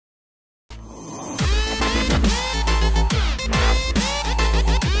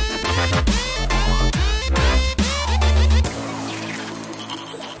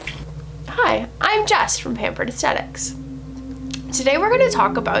I'm Jess from Pampered Aesthetics. Today we're going to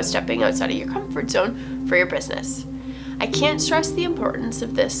talk about stepping outside of your comfort zone for your business. I can't stress the importance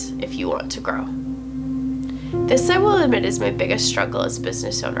of this if you want to grow. This, I will admit, is my biggest struggle as a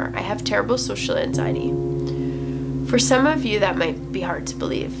business owner. I have terrible social anxiety. For some of you, that might be hard to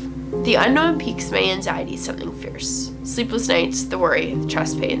believe. The unknown piques my anxiety something fierce. Sleepless nights, the worry, the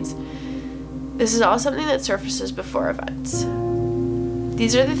chest pains. This is all something that surfaces before events.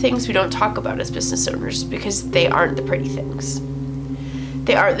 These are the things we don't talk about as business owners because they aren't the pretty things.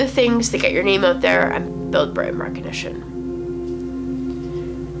 They aren't the things that get your name out there and build brand recognition.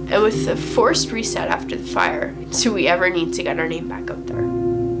 And with the forced reset after the fire, do we ever need to get our name back out there?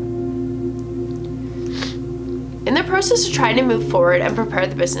 In the process of trying to move forward and prepare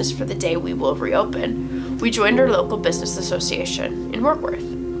the business for the day we will reopen, we joined our local business association in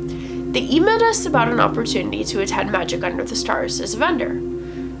Warkworth. They emailed us about an opportunity to attend Magic Under the Stars as a vendor.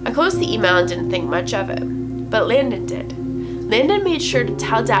 I closed the email and didn't think much of it, but Landon did. Landon made sure to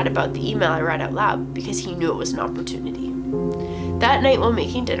tell Dad about the email I read out loud because he knew it was an opportunity. That night while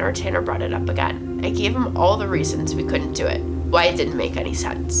making dinner, Tanner brought it up again. I gave him all the reasons we couldn't do it, why it didn't make any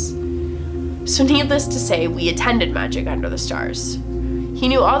sense. So needless to say, we attended Magic Under the Stars. He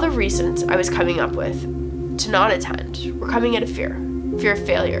knew all the reasons I was coming up with to not attend were coming out of fear. Fear of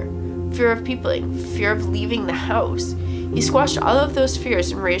failure, fear of peopling, fear of leaving the house. He squashed all of those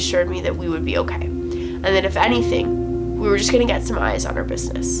fears and reassured me that we would be okay, and that if anything, we were just going to get some eyes on our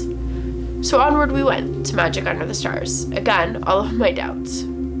business. So onward we went to Magic Under the Stars. Again, all of my doubts.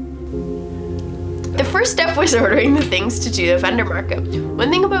 The first step was ordering the things to do the vendor market. One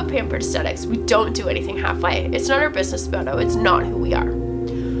thing about Pampered Aesthetics, we don't do anything halfway. It's not our business motto, it's not who we are.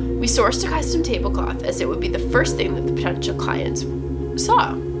 We sourced a custom tablecloth as it would be the first thing that the potential clients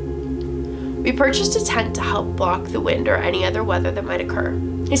saw. We purchased a tent to help block the wind or any other weather that might occur.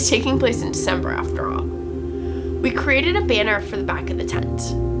 It's taking place in December after all. We created a banner for the back of the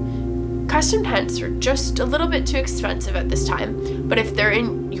tent. Custom tents are just a little bit too expensive at this time, but if they're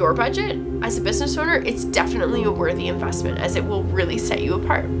in your budget, as a business owner, it's definitely a worthy investment as it will really set you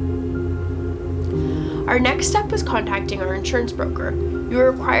apart. Our next step was contacting our insurance broker. You are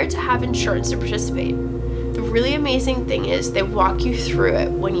required to have insurance to participate. The really amazing thing is they walk you through it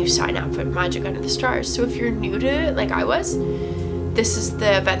when you sign up for Magic Under the Stars. So if you're new to it, like I was, this is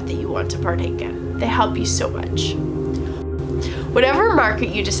the event that you want to partake in. They help you so much. Whatever market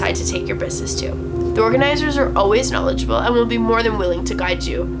you decide to take your business to, the organizers are always knowledgeable and will be more than willing to guide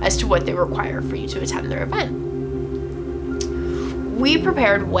you as to what they require for you to attend their event. We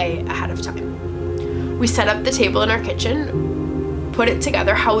prepared way ahead of time. We set up the table in our kitchen, put it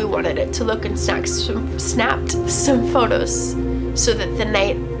together how we wanted it to look, and snapped some photos so that the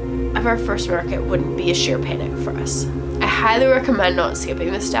night of our first market wouldn't be a sheer panic for us. I highly recommend not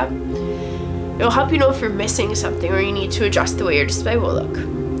skipping this step. It will help you know if you're missing something or you need to adjust the way your display will look.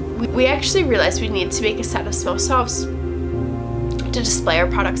 We actually realized we needed to make a set of small shelves to display our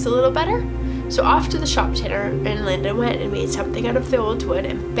products a little better. So off to the shop, Tanner and Landon went and made something out of the old wood,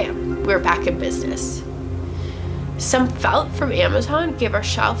 and bam, we're back in business. Some felt from Amazon gave our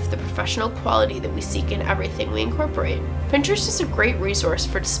shelf the professional quality that we seek in everything we incorporate. Pinterest is a great resource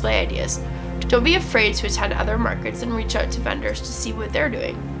for display ideas. Don't be afraid to attend other markets and reach out to vendors to see what they're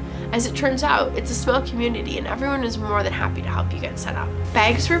doing. As it turns out, it's a small community and everyone is more than happy to help you get set up.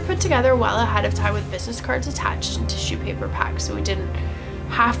 Bags were put together well ahead of time with business cards attached and tissue paper packed, so we didn't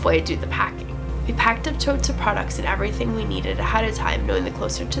halfway do the packing. We packed up totes of products and everything we needed ahead of time, knowing the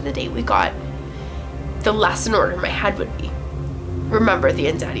closer to the date we got, the less in order my head would be. Remember the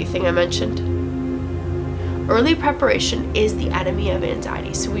anxiety thing I mentioned? Early preparation is the enemy of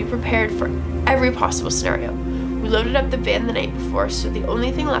anxiety, so we prepared for every possible scenario. We loaded up the van the night before, so the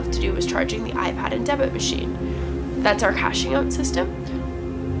only thing left to do was charging the iPad and debit machine. That's our cashing out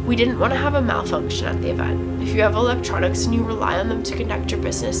system. We didn't want to have a malfunction at the event. If you have electronics and you rely on them to conduct your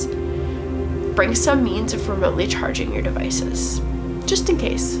business, bring some means of remotely charging your devices, just in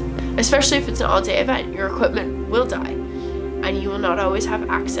case. Especially if it's an all-day event, your equipment will die, and you will not always have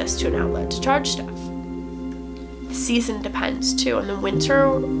access to an outlet to charge stuff. The season depends too. In the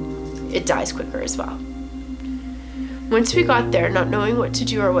winter, it dies quicker as well. Once we got there, not knowing what to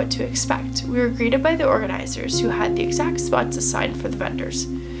do or what to expect, we were greeted by the organizers who had the exact spots assigned for the vendors.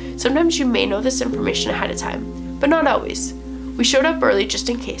 Sometimes you may know this information ahead of time, but not always. We showed up early just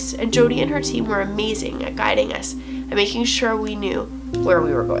in case, and Jody and her team were amazing at guiding us and making sure we knew where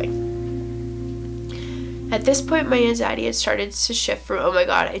we were going. At this point, my anxiety had started to shift from, oh my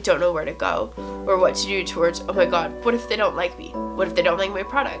god, I don't know where to go, or what to do, towards, oh my god, what if they don't like me? What if they don't like my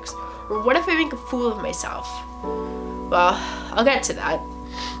products? Or what if I make a fool of myself? Well, I'll get to that.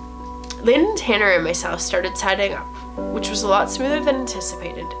 Landon, Tanner, and myself started setting up, which was a lot smoother than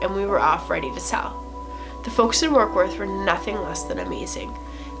anticipated, and we were off ready to sell. The folks in Warkworth were nothing less than amazing.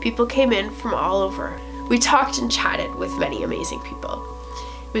 People came in from all over. We talked and chatted with many amazing people.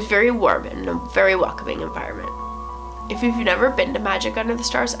 It was very warm and a very welcoming environment. If you've never been to Magic Under the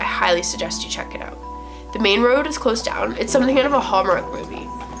Stars, I highly suggest you check it out. The main road is closed down. It's something out of a Hallmark movie.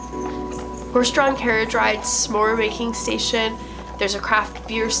 Horse-drawn carriage rides, s'more making station, there's a craft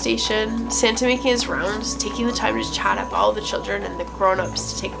beer station, Santa making his rounds, taking the time to chat up all the children and the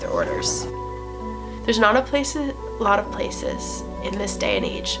grown-ups to take their orders. There's not a lot of places in this day and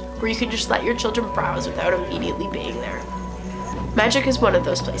age where you can just let your children browse without immediately being there. Magic is one of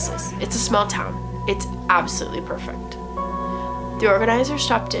those places. It's a small town. It's absolutely perfect. The organizer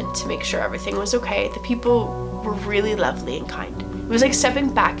stopped in to make sure everything was okay. The people were really lovely and kind. It was like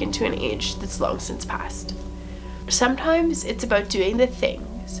stepping back into an age that's long since passed. Sometimes it's about doing the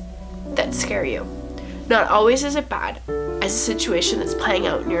things that scare you. Not always is it bad as a situation that's playing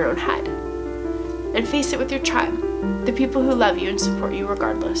out in your own head. And face it with your tribe, the people who love you and support you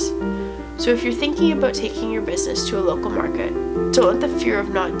regardless. So if you're thinking about taking your business to a local market, don't let the fear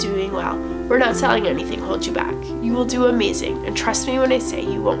of not doing well or not selling anything hold you back. You will do amazing, and trust me when I say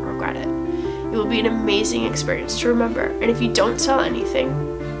you won't regret it. It will be an amazing experience to remember, and if you don't sell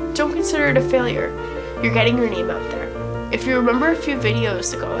anything, don't consider it a failure. You're getting your name out there. If you remember a few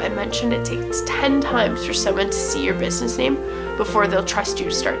videos ago, I mentioned it takes 10 times for someone to see your business name before they'll trust you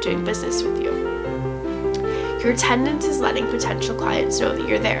to start doing business with you. Your attendance is letting potential clients know that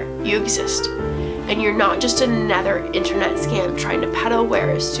you're there, you exist, and you're not just another internet scam trying to peddle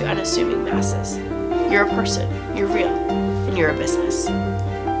wares to unassuming masses. You're a person, you're real, and you're a business.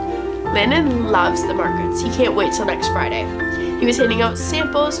 Landon loves the markets. He can't wait till next Friday. He was handing out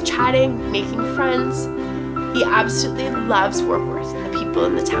samples, chatting, making friends. He absolutely loves Warkworth and the people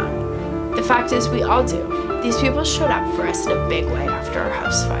in the town. The fact is, we all do. These people showed up for us in a big way after our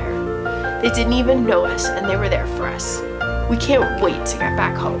house fire. They didn't even know us, and they were there for us. We can't wait to get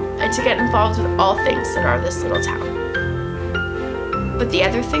back home and to get involved with all things that are this little town. But the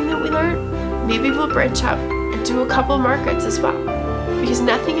other thing that we learned, maybe we'll branch out and do a couple markets as well, because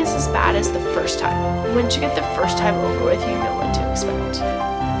nothing is as bad as the first time. Once you get the first time over with, you know what to expect.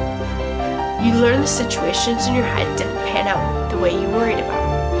 You learn the situations in your head didn't pan out the way you worried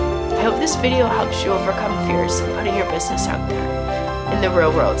about. I hope this video helps you overcome fears in putting your business out there in the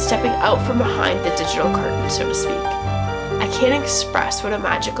real world, stepping out from behind the digital curtain, so to speak. I can't express what a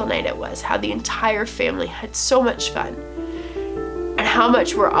magical night it was, how the entire family had so much fun, and how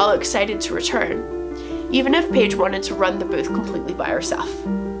much we're all excited to return, even if Paige wanted to run the booth completely by herself.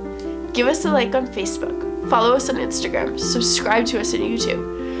 Give us a like on Facebook, follow us on Instagram, subscribe to us on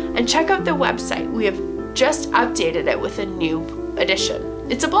YouTube, and check out the website. We have just updated it with a new edition.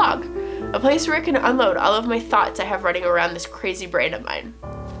 It's a blog, a place where I can unload all of my thoughts I have running around this crazy brain of mine.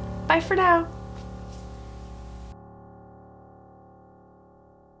 Bye for now.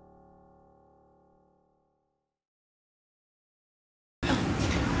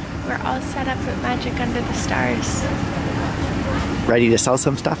 We're all set up at Magic Under the Stars. Ready to sell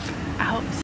some stuff? I hope so.